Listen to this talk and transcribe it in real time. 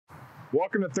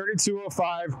Welcome to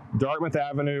 3205 Dartmouth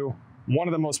Avenue, one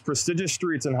of the most prestigious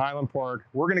streets in Highland Park.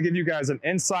 We're going to give you guys an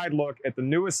inside look at the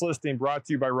newest listing brought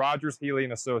to you by Rogers, Healy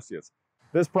 & Associates.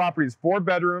 This property is 4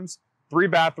 bedrooms, 3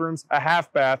 bathrooms, a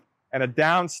half bath, and a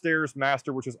downstairs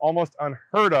master, which is almost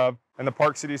unheard of in the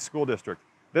Park City School District.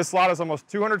 This lot is almost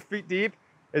 200 feet deep,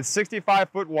 it's 65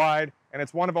 foot wide, and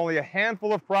it's one of only a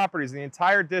handful of properties in the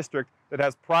entire district that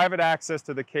has private access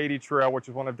to the Katy Trail, which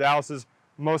is one of Dallas's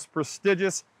most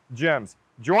prestigious gems.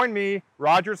 Join me,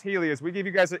 Rogers Healy, as we give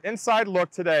you guys an inside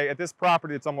look today at this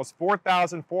property. It's almost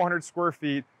 4,400 square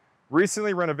feet,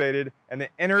 recently renovated, and the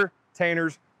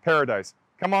entertainer's paradise.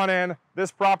 Come on in.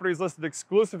 This property is listed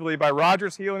exclusively by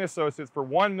Rogers Healy & Associates for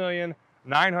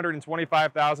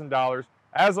 $1,925,000.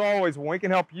 As always, when we can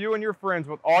help you and your friends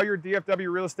with all your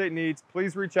DFW real estate needs,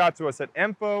 please reach out to us at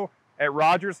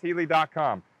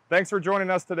info@rogershealy.com. Thanks for joining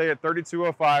us today at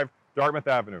 3205 Dartmouth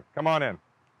Avenue. Come on in.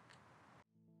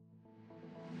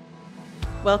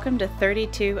 Welcome to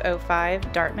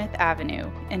 3205 Dartmouth Avenue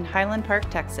in Highland Park,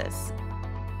 Texas.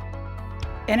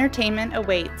 Entertainment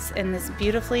awaits in this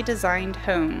beautifully designed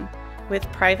home with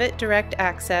private direct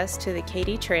access to the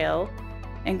Katy Trail,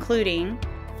 including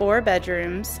 4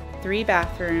 bedrooms, 3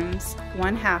 bathrooms,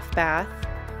 1 half bath,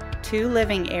 2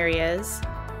 living areas,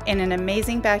 and an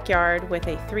amazing backyard with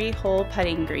a 3-hole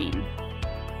putting green.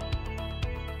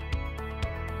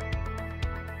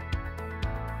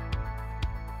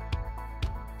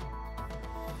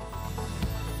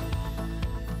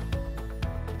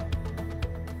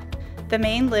 The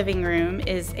main living room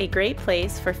is a great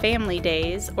place for family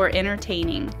days or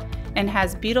entertaining and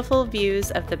has beautiful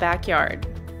views of the backyard.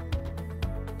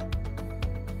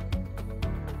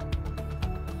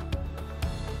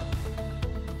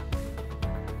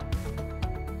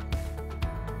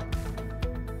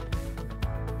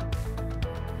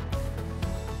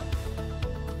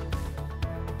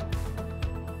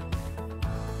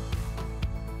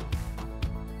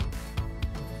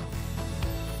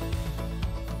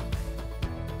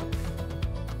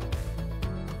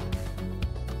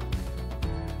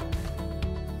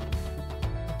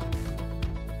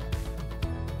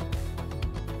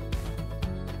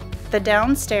 The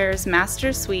downstairs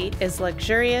master suite is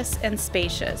luxurious and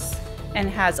spacious and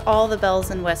has all the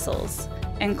bells and whistles,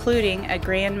 including a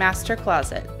grand master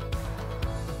closet.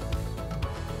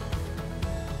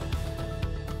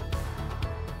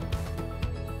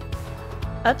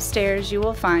 Upstairs you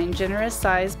will find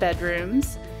generous-sized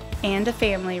bedrooms and a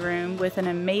family room with an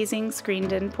amazing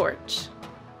screened-in porch.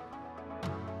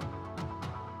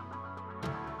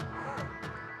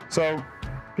 So,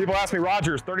 people ask me,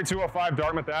 Rogers, 3205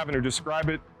 Dartmouth Avenue, describe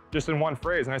it just in one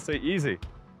phrase, and I say easy.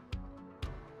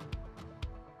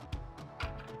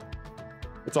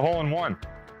 It's a hole-in-one.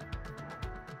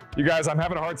 You guys, I'm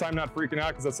having a hard time not freaking out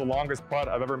because that's the longest putt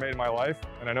I've ever made in my life,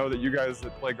 and I know that you guys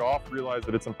that play golf realize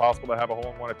that it's impossible to have a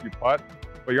hole-in-one if you putt,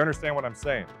 but you understand what I'm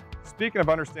saying. Speaking of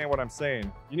understand what I'm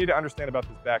saying, you need to understand about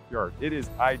this backyard. It is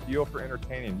ideal for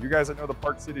entertaining. You guys that know the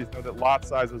Park Cities know that lot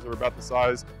sizes are about the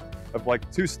size of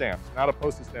like 2 stamps, not a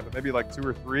postage stamp, but maybe like 2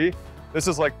 or 3. This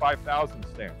is like 5,000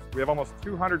 stamps. We have almost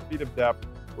 200 feet of depth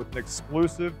with an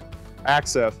exclusive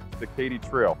access to the Katy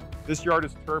Trail. This yard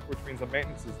is turf, which means the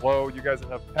maintenance is low. You guys that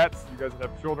have pets, you guys that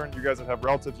have children, you guys that have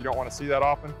relatives you don't want to see that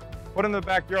often, put them in the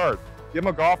backyard. Give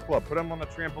them a golf club, put them on the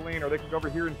trampoline, or they can go over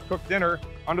here and cook dinner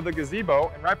under the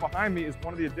gazebo. And right behind me is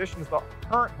one of the additions the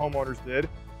current homeowners did,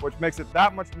 which makes it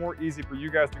that much more easy for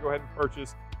you guys to go ahead and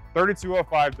purchase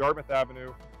 3205 Dartmouth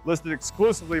Avenue, listed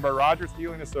exclusively by Rogers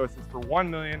Healy & Associates for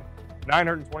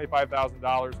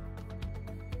 $1,925,000.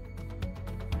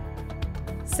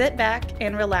 Sit back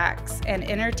and relax and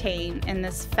entertain in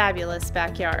this fabulous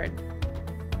backyard.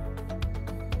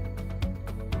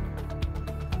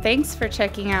 Thanks for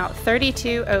checking out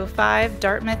 3205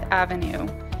 Dartmouth Avenue.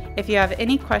 If you have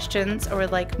any questions or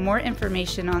would like more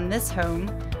information on this home,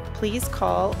 please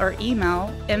call or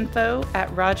email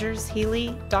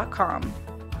info@rogershealy.com.